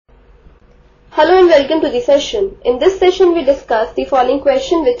Hello and welcome to the session. In this session we discuss the following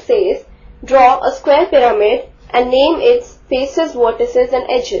question which says, draw a square pyramid and name its faces, vertices and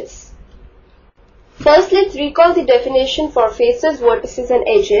edges. First let's recall the definition for faces, vertices and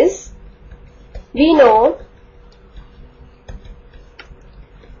edges. We know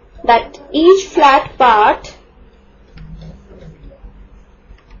that each flat part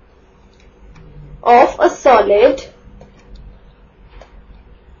of a solid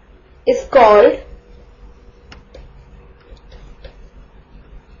is called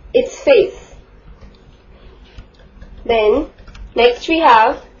its face. Then next we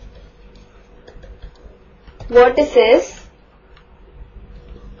have vertices.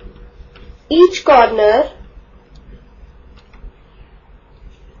 Each corner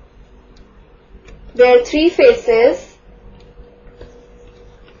where three faces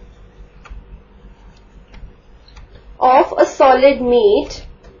of a solid meet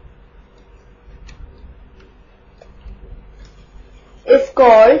is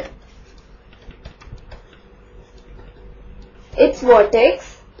called its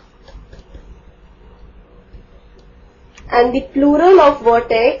vertex, and the plural of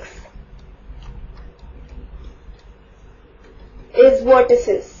vertex is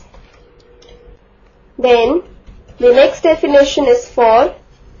vertices. Then the next definition is for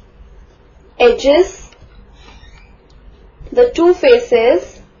edges. The two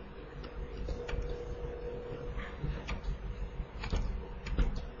faces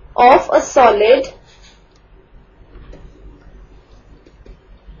of a solid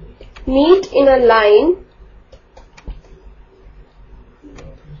meet in a line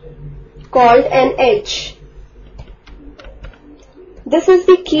called an edge. This is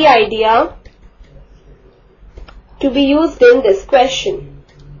the key idea to be used in this question.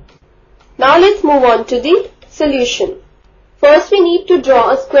 Now let's move on to the solution. First we need to draw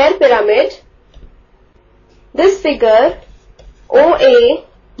a square pyramid. This figure OA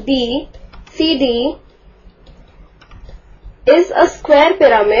B, C, D is a square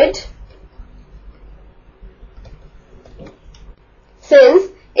pyramid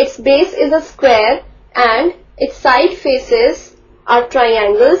since its base is a square and its side faces are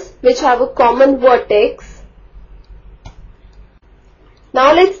triangles which have a common vertex.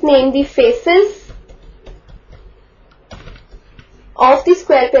 Now let's name the faces of the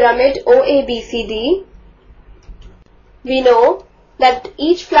square pyramid OABCD. We know that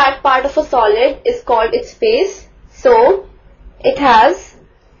each flat part of a solid is called its face. So it has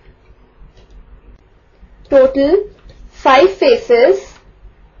total 5 faces,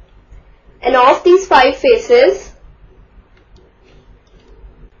 and of these 5 faces,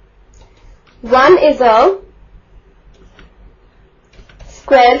 one is a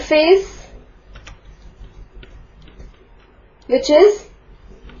square face which is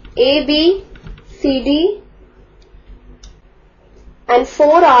ABCD, and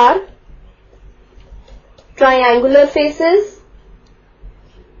 4 are triangular faces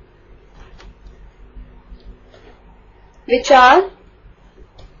which are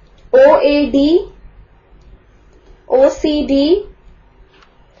OAD, OCD,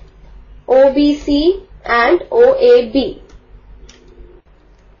 OBC and OAB.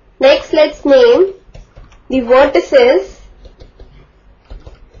 Next let's name the vertices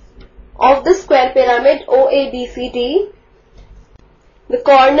of the square pyramid OABCD. The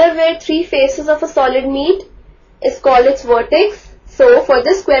corner where 3 faces of a solid meet is called its vertex. So for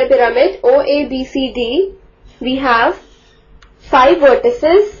this square pyramid OABCD, we have 5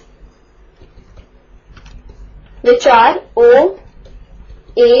 vertices which are O,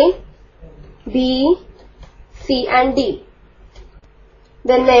 A, B, C and D.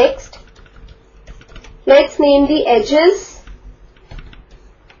 Then next, let's name the edges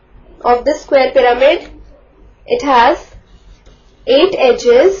of this square pyramid. It has 8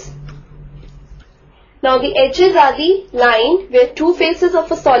 edges. Now the edges are the line where 2 faces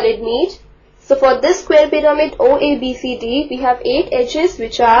of a solid meet. So for this square pyramid OABCD, we have 8 edges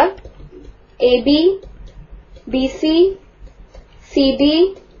which are AB, BC,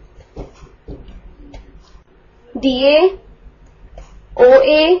 CD, DA,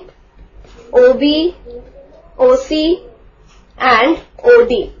 OA, OB, OC and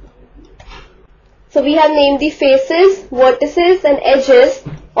OD. So we have named the faces, vertices and edges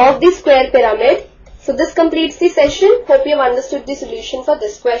of the square pyramid. So this completes the session. Hope you have understood the solution for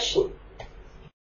this question.